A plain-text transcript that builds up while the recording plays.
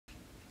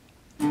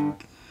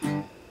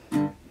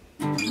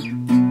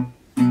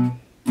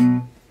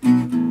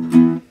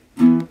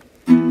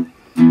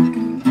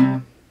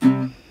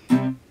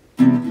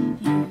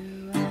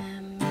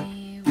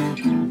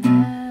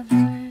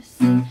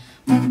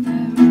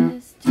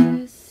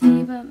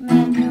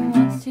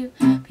to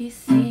be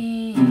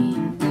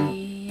seen.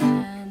 We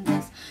and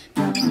us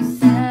don't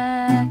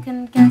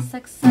second guess,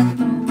 accept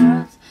the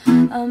world's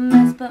a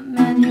mess, but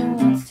man, who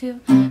wants to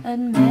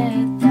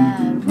admit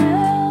that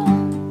we'll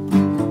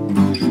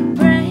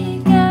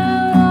break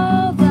out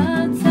all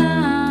the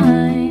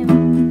time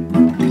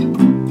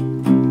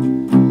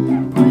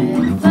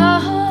with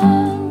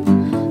all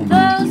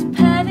those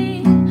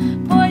petty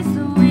boys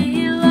that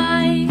we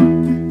like,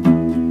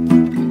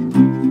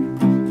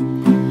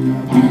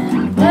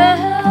 and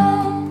we'll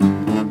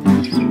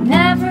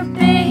never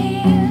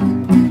be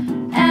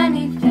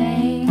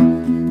anything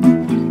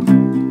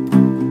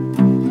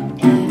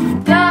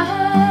if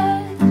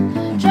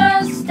God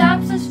just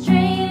stops us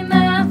dream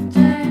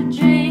after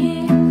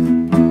dream.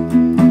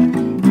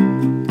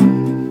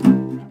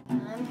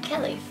 I'm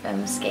Kelly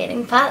from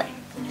Skating Polly.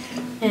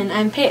 And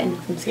I'm Peyton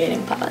from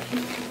Skating Polly.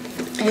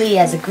 We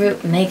as a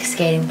group make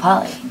Skating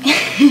Polly.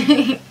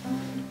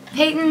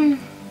 Peyton's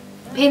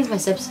my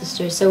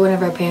stepsister, so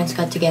whenever our parents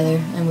got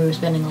together and we were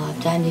spending a lot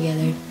of time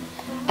together,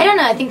 I don't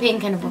know, I think Peyton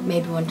kind of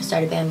maybe wanted to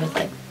start a band with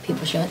like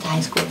people she went to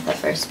high school with at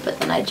first, but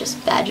then I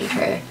just badgered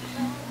her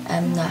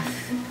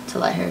enough to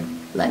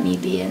let me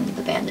be in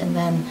the band, and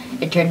then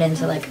it turned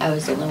into like I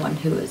was the only one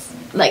who was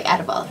like out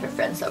of all of her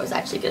friends that was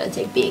actually gonna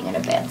take being in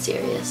a band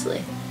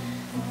seriously.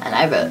 And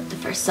I wrote the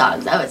first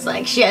songs. I was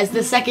like,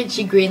 the second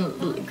she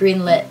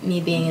greenlit me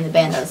being in the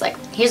band, I was like,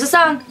 here's a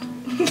song.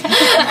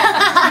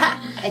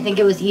 I think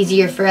it was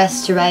easier for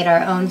us to write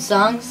our own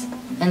songs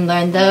and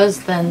learn those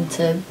than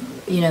to,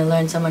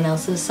 learn someone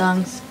else's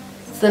songs.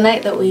 The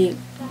night that we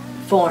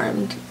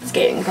formed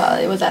Skating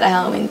Polly was at a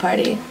Halloween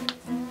party.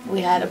 We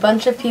had a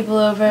bunch of people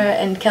over,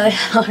 and Kelly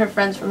had all her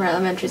friends from her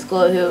elementary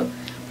school who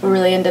were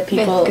really into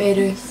people Fifth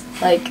graders.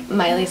 like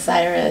Miley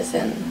Cyrus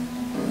and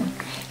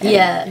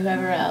yeah,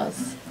 whoever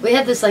else. We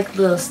had this like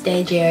little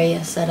stage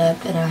area set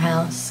up in our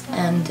house,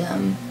 and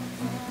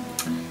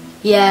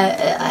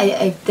yeah,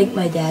 I think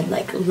my dad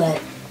like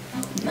let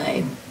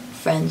my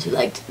friends who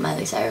liked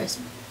Miley Cyrus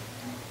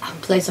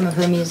play some of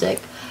her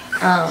music,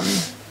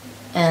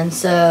 and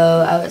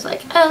so I was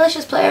like, oh, let's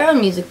just play our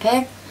own music,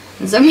 Peg.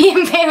 And so me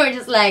and Peg were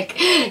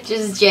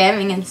just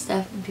jamming and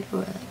stuff, and people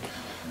were like,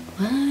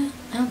 what?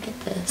 I don't get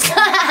this.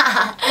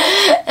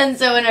 And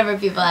so whenever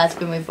people ask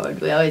when we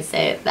formed, we always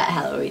say it that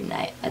Halloween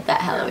night, at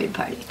that Halloween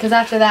party. Because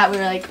after that we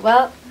were like,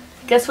 well,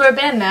 guess we're a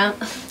band now.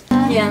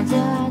 Yeah.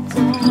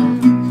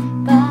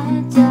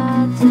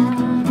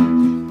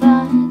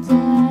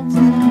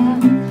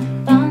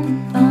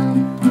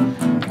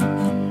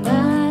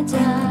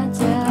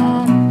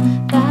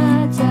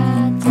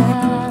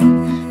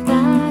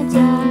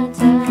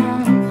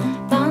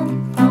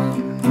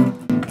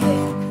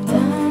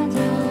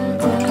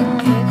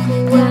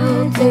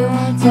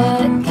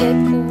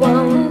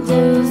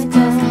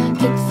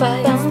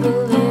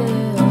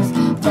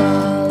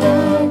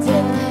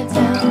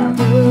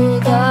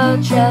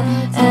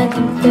 And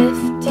in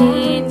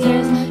 15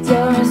 years,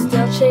 you're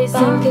still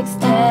chasing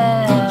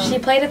kickstand. She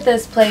played at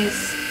this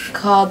place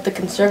called the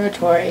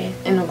Conservatory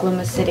in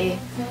Oklahoma City,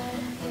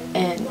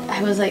 and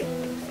I was like,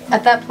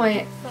 at that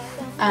point,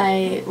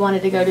 I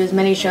wanted to go to as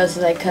many shows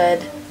as I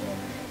could.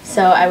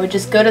 So I would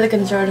just go to the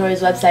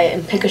Conservatory's website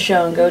and pick a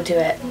show and go to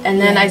it.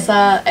 And then I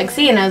saw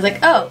XE and I was like,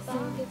 oh,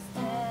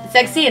 it's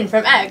XE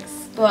from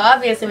X. Well,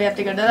 obviously we have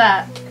to go to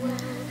that.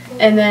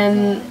 And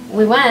then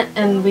we went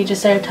and we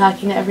just started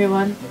talking to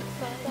everyone.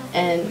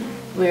 And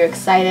we were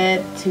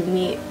excited to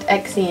meet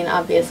Exene,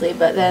 obviously,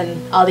 but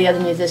then all the other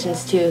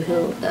musicians too,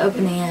 who The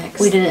opening acts.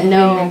 we didn't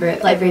know, remember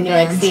it, like we every knew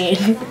band.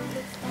 Exene.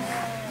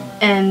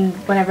 And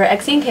whenever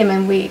Exene came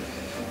in, we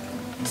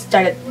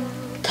started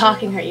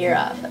talking her ear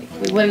off. Like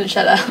we wouldn't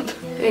shut up.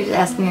 We were just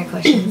asking her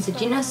questions.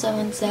 Did you know so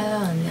and so?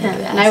 And then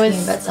we were And I was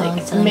asking about songs,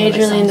 like telling her what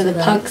majorly songs into we the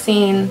liked. punk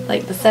scene,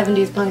 like the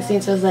 70s punk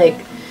scene. So I was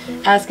like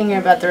asking her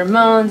about the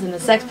Ramones and the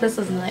Sex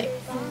Pistols, and like,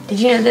 did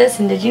you know this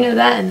and did you know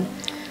that, and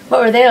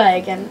what were they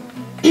like? And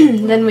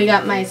then we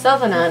got my cell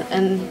phone out,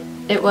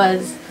 and it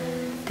was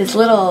this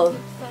little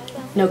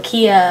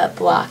Nokia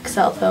block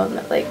cell phone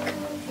that like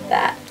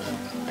that.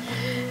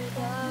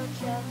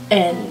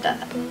 And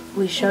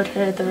we showed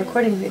her the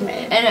recordings we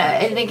made. And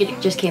I think it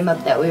just came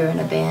up that we were in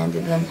a band,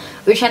 and then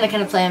we were trying to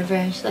kind of plan for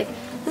her. And she's like,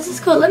 this is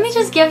cool, let me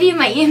just give you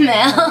my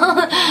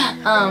email.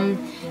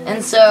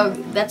 And so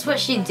that's what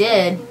she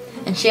did.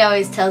 And she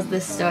always tells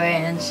this story,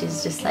 and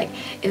she's just like,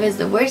 it was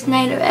the worst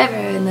night of ever,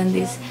 and then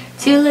these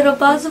two little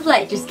balls of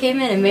light just came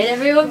in and made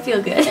everyone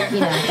feel good. At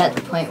that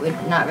point, we'd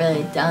not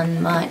really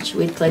done much.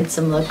 We'd played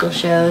some local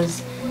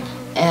shows,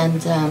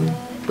 and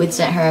we'd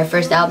sent her our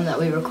first album that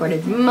we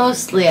recorded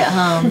mostly at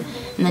home,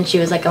 and then she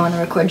was like, I want to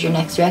record your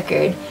next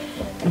record.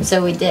 And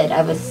so we did.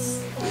 I was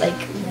like,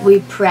 we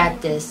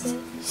practiced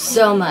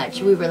so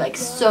much. We were like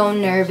so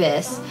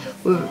nervous.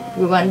 We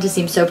wanted to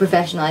seem so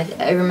professional.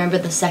 I remember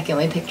the second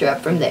we picked her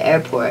up from the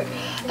airport,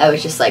 I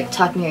was just like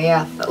talking her ear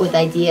off with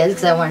ideas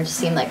because I wanted to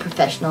seem like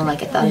professional,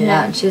 like I thought it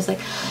out. And she was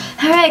like,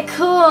 all right,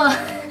 cool.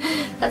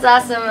 That's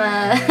awesome.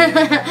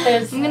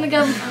 I'm gonna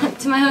go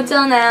to my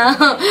hotel now.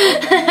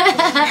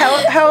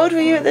 How old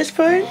were you at this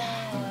point?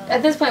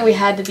 At this point, we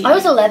had to be. I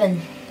was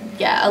 11.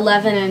 yeah,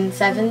 11 and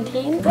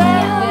 17.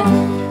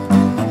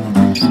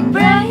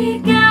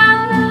 Break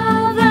out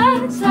all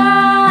the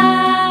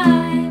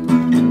time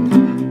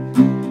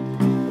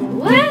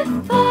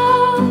with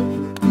all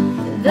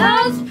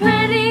those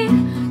pretty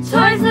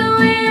toys that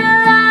we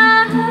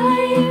like,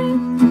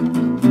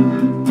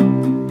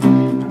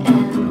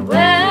 and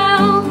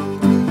we'll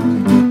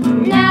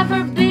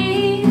never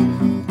be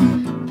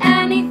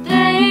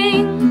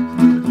anything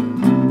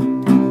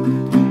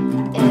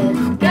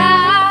if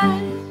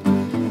God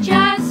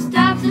just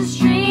stops us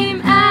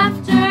dream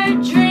after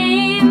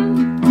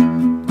dream.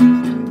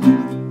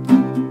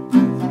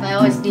 I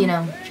always,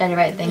 try to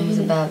write things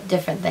about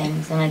different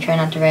things, and I try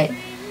not to write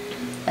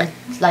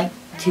like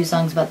 2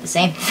 songs about the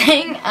same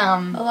thing.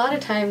 A lot of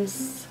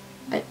times,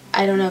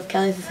 I don't know if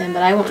Kelly's the same,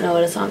 but I won't know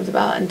what a song's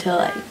about until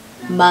like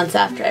months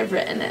after I've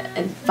written it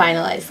and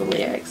finalized the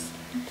lyrics.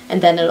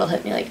 And then it'll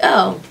hit me like,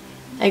 oh,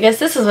 I guess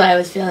this is what I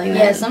was feeling then.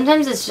 Yeah,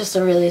 sometimes it's just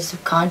a really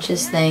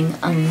subconscious thing.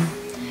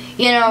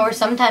 Or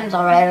sometimes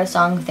I'll write a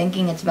song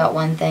thinking it's about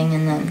one thing,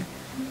 and then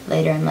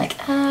later I'm like,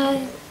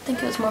 I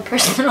think it was more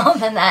personal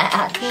than that,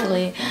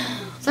 actually.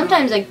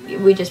 Sometimes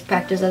we just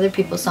practice other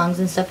people's songs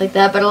and stuff like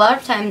that, but a lot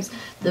of times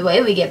the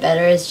way we get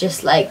better is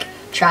just like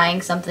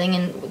trying something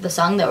in the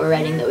song that we're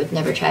writing that we've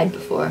never tried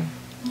before.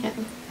 Yeah.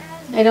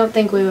 I don't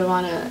think we would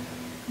want to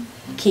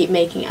keep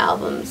making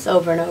albums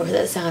over and over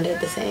that sounded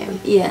the same.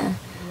 Yeah.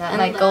 And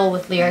my goal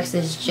with lyrics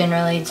is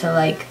generally to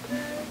like,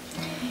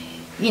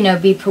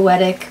 be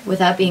poetic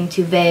without being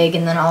too vague,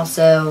 and then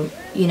also,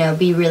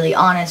 be really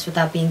honest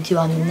without being too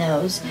on the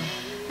nose.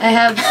 I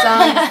have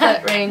songs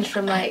that range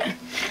from like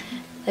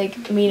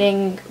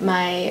meeting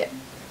my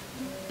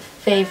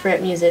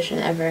favorite musician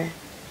ever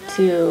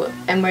to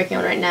I'm working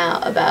on right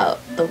now about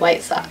the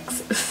White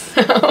Sox.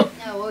 So.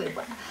 No,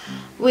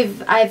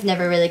 I've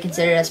never really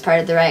considered us part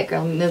of the Riot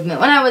Girl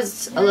movement. When I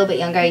was a little bit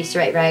younger, I used to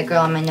write Riot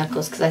Girl on my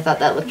knuckles because I thought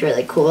that looked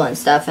really cool and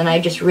stuff, and I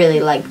just really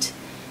liked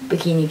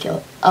Bikini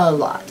Kill a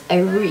lot. I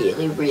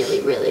really, really,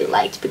 really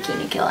liked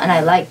Bikini Kill, and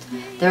I liked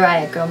the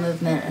Riot Girl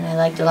movement, and I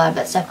liked a lot of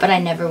that stuff, but I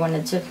never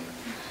wanted to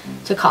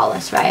call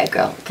us Riot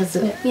Girl because,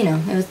 it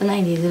was the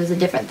 90s. It was a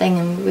different thing,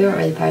 and we weren't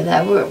really part of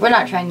that. We're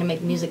not trying to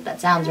make music that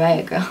sounds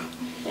Riot Girl.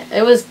 Yeah,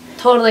 it was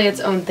totally its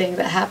own thing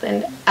that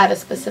happened at a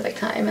specific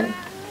time, and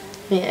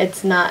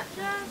it's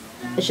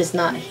just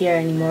not here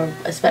anymore,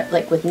 especially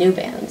like with new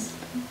bands.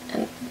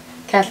 And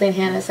Kathleen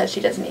Hanna said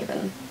she doesn't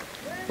even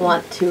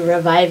want to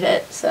revive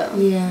it, so.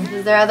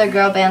 Yeah. There are other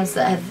girl bands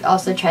that have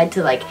also tried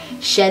to like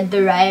shed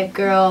the Riot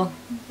Girl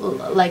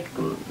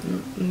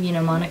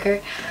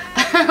moniker.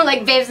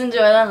 Like Babes in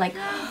Joyland, like,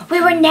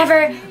 we were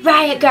never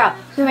Riot Girl.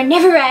 We were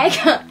never Riot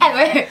Girl,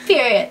 ever,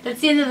 period.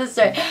 That's the end of the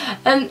story.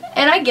 And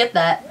I get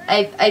that.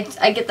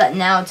 I get that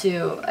now,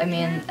 too. I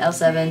mean,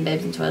 L7,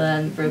 Babes in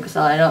Joyland, Veruca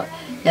Salt, I don't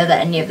know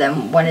that any of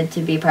them wanted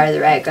to be part of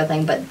the Riot Girl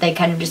thing, but they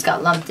kind of just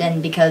got lumped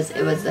in because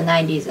it was the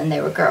 90s and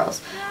they were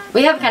girls.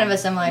 We have kind of a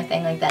similar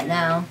thing like that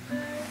now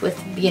with,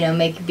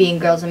 being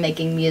girls and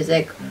making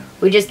music.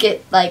 We just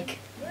get, like,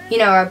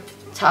 our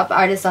top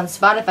artists on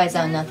Spotify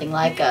sound nothing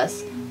like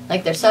us.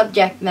 Like, their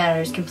subject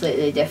matter is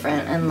completely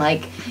different, and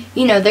like,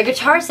 their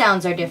guitar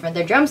sounds are different,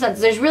 their drum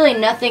sounds, there's really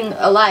nothing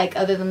alike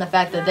other than the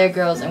fact that they're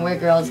girls and we're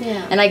girls.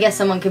 Yeah. And I guess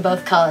someone could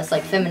both call us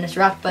like feminist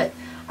rock, but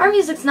our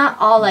music's not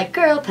all like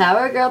girl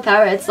power.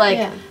 It's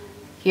like,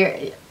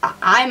 here,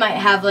 I might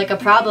have like a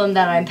problem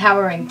that I'm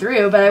powering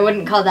through, but I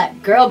wouldn't call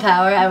that girl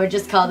power, I would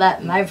just call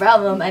that my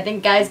problem. I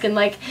think guys can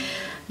like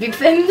be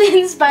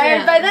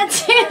inspired by that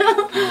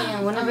too.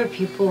 Yeah, whenever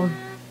people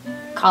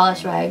call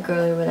us Riot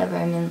Girl or whatever,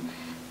 I mean,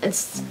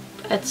 it's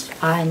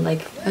fine,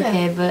 like,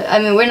 okay, but, I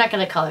mean, we're not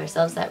gonna call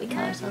ourselves that, we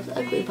call ourselves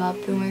Ugly Pop,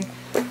 and we're,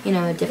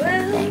 a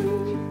different thing.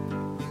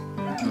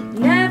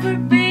 Never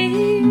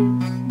be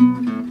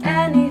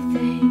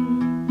anything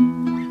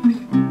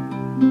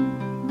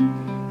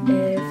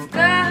if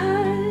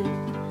God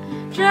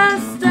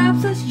just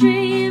stops us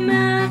dream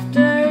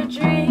after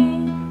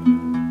dream.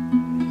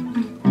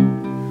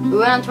 We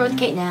went on tour with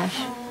Kate Nash.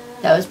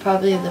 That was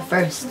probably the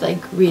first,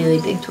 like,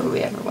 really big tour we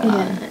ever went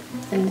on.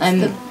 And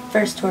it's the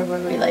first tour where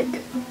we, like,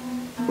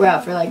 we're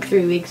out for, like,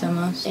 3 weeks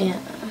almost. Yeah.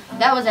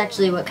 That was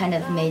actually what kind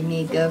of made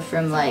me go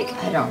from, like,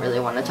 I don't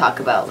really want to talk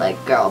about, like,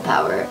 girl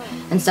power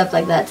and stuff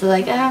like that to,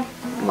 like,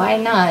 why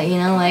not,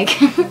 like,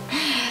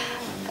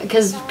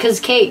 because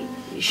Kate,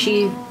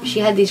 she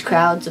had these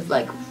crowds of,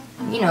 like,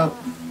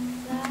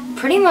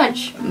 pretty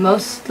much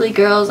mostly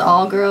girls,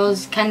 all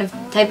girls kind of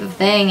type of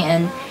thing,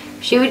 and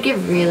she would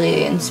give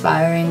really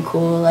inspiring,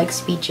 cool, like,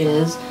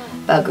 speeches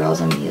about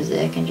girls and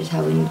music and just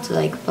how we need to,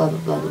 like, blah, blah,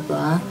 blah, blah,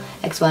 blah,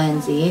 X, Y,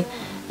 and Z.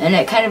 And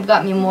it kind of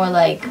got me more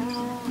like,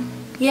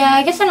 yeah,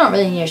 I guess I don't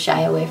really need to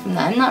shy away from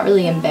that. I'm not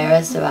really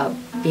embarrassed about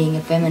being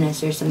a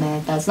feminist or something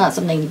like that. It's not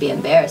something to be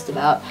embarrassed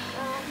about.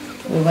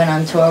 We went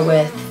on tour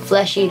with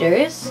Flesh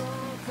Eaters,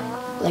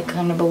 like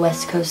kind of a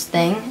West Coast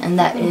thing, and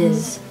that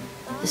is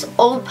this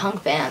old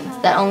punk band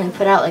that only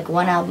put out like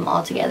one album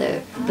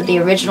altogether, but the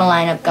original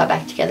lineup got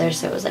back together,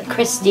 so it was like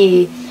Chris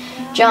D,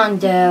 John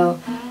Doe,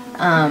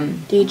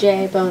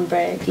 DJ Bone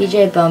Break.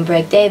 DJ Bone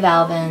Break, Dave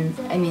Alvin.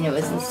 I mean, it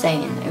was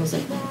insane. It was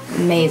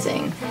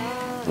amazing.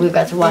 We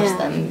got to watch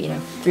them,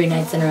 3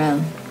 nights in a row.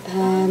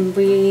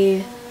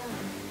 We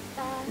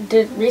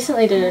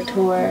recently did a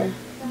tour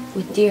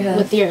with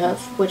Deerhoof,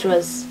 which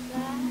was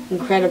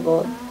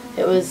incredible.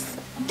 It was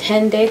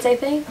 10 dates, I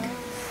think,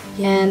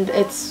 and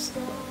it's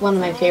one of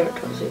my favorite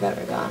tours we've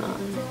ever gone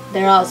on.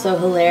 They're all so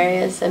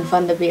hilarious and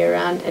fun to be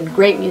around, and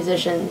great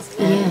musicians,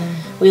 and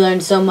we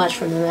learned so much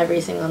from them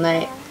every single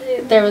night.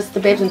 There was the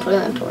Babes in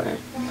Toyland tour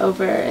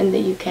over in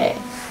the UK.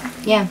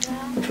 Yeah.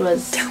 Which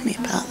was Tell me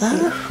about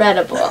that.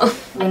 Incredible.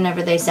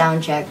 Whenever they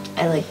sound checked,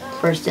 I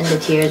burst into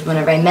tears.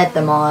 Whenever I met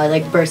them all, I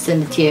burst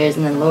into tears,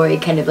 and then Lori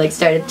kind of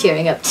started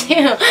tearing up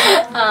too.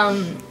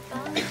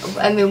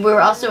 I mean, we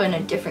were also in a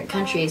different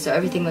country, so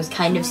everything was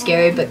kind of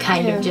scary, but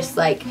kind of just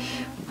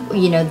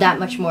that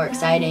much more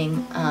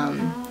exciting.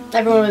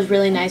 Everyone was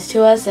really nice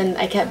to us, and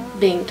I kept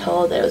being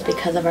told that it was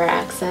because of our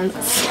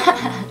accents.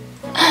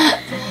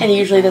 And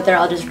usually that they're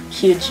all just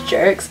huge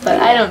jerks, but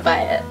I don't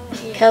buy it.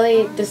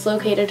 Kelly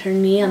dislocated her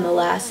knee on the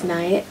last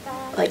night,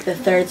 the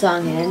 3rd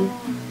song in.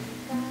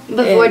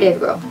 Before Dave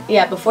Grohl.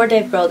 Yeah, before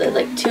Dave Grohl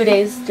did, 2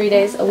 days, 3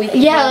 days, a week.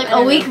 Yeah,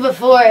 a week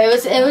before. It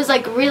was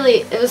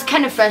really, it was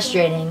kind of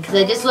frustrating because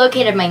I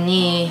dislocated my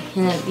knee,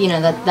 and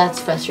that's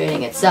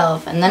frustrating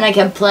itself. And then I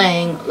kept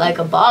playing like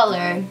a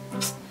baller.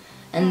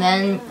 And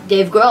then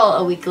Dave Grohl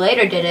a week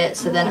later did it,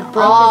 so then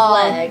all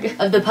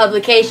of the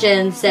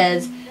publication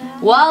says,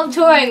 while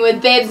touring with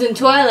Babes in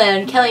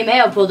Toyland, Kelly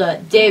Mayo pulled a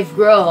Dave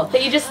Grohl.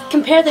 But you just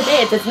compare the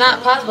dates. It's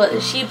not possible.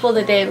 She pulled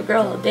a Dave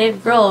Grohl.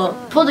 Dave Grohl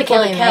pulled a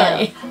Kelly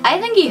Mayo. I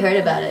think he heard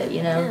about it,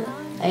 Yeah.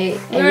 We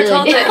were really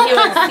told that he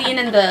was seen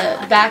in the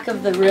back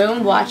of the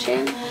room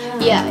watching.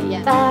 Yeah.